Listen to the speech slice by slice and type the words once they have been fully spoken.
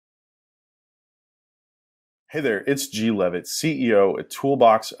Hey there, it's G. Levitt, CEO at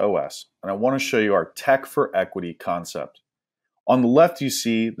Toolbox OS, and I want to show you our Tech for Equity concept. On the left, you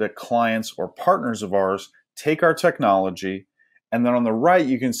see that clients or partners of ours take our technology, and then on the right,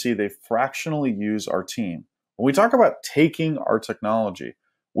 you can see they fractionally use our team. When we talk about taking our technology,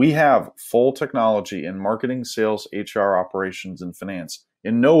 we have full technology in marketing, sales, HR, operations, and finance.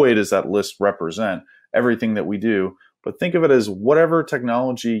 In no way does that list represent everything that we do, but think of it as whatever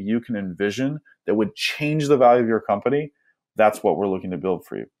technology you can envision that would change the value of your company. That's what we're looking to build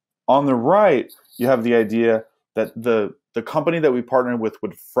for you. On the right, you have the idea that the company that we partner with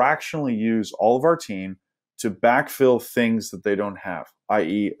would fractionally use all of our team to backfill things that they don't have,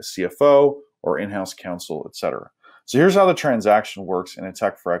 i.e. a CFO or in-house counsel, etc. So here's how the transaction works in a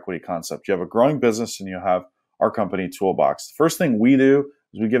Tech for Equity concept. You have a growing business and you have our company Toolbox. The first thing we do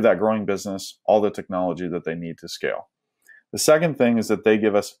is we give that growing business all the technology that they need to scale. The second thing is that they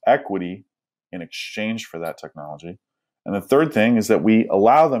give us equity in exchange for that technology. And the third thing is that we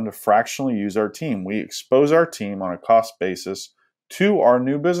allow them to fractionally use our team. We expose our team on a cost basis to our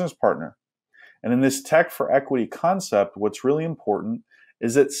new business partner. And in this Tech for Equity concept, what's really important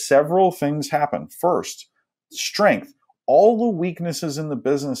is that several things happen. First, strength. All the weaknesses in the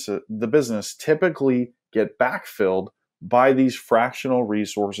business typically get backfilled by these fractional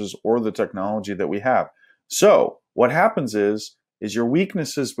resources or the technology that we have. So what happens is your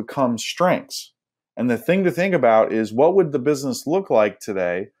weaknesses become strengths. And the thing to think about is, what would the business look like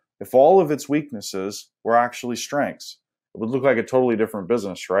today if all of its weaknesses were actually strengths? It would look like a totally different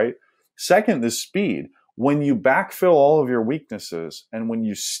business, right? Second, the speed. When you backfill all of your weaknesses and when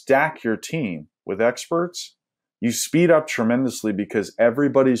you stack your team with experts, you speed up tremendously because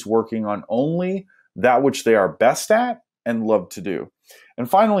everybody's working on only that which they are best at and love to do. And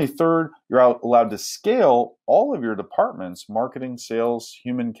finally, third, you're allowed to scale all of your departments, marketing, sales,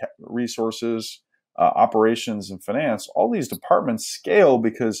 human resources, operations, and finance. All these departments scale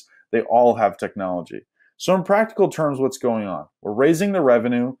because they all have technology. So in practical terms, what's going on? We're raising the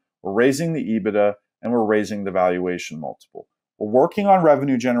revenue, we're raising the EBITDA, and we're raising the valuation multiple. We're working on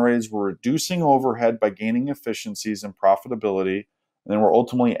revenue generators, we're reducing overhead by gaining efficiencies and profitability, and then we're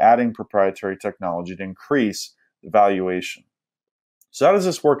ultimately adding proprietary technology to increase the valuation. So how does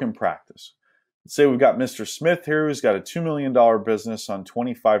this work in practice? Let's say we've got Mr. Smith here who's got a $2 million business on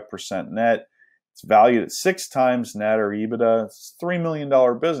 25% net. It's valued at 6 times net or EBITDA. It's a $3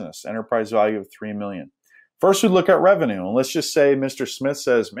 million business, enterprise value of $3 million. First, we look at revenue. And let's just say Mr. Smith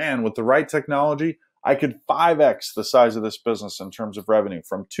says, man, with the right technology, I could 5x the size of this business in terms of revenue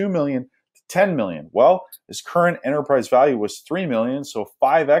from 2 million to 10 million. Well, his current enterprise value was 3 million. So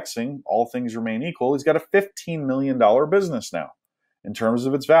 5xing, all things remain equal, he's got a $15 million business now in terms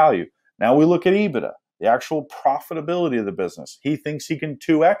of its value. Now we look at EBITDA, the actual profitability of the business. He thinks he can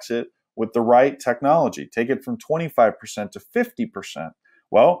 2x it with the right technology, take it from 25% to 50%.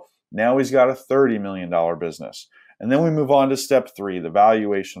 Well, now he's got a $30 million business. And then we move on to step 3, the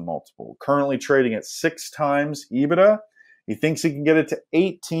valuation multiple. Currently trading at 6 times EBITDA. He thinks he can get it to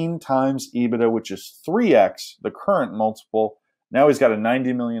 18 times EBITDA, which is 3x the current multiple. Now he's got a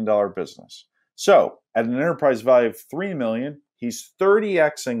 $90 million business. So at an enterprise value of $3 million, he's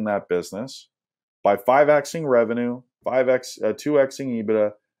 30xing that business by 5xing revenue, 2xing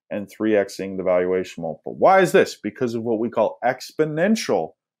EBITDA, and 3xing the valuation multiple. Why is this? Because of what we call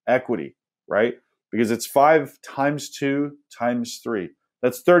exponential equity, right? Because it's 5 times 2 times 3.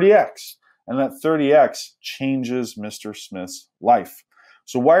 That's 30x. And that 30x changes Mr. Smith's life.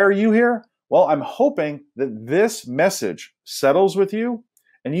 So why are you here? Well, I'm hoping that this message settles with you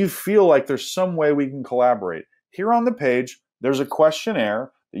and you feel like there's some way we can collaborate. Here on the page, there's a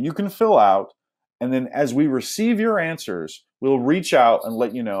questionnaire that you can fill out. And then as we receive your answers, we'll reach out and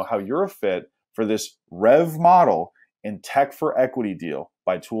let you know how you're a fit for this Rev model and Tech for Equity deal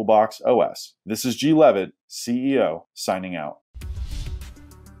by Toolbox OS. This is G. Levitt, CEO, signing out.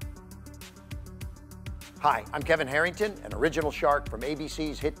 Hi, I'm Kevin Harrington, an original shark from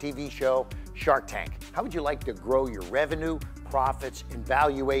ABC's hit TV show, Shark Tank. How would you like to grow your revenue, profits, and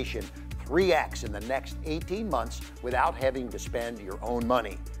valuation 3x in the next 18 months without having to spend your own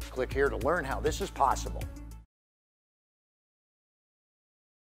money? Click here to learn how this is possible.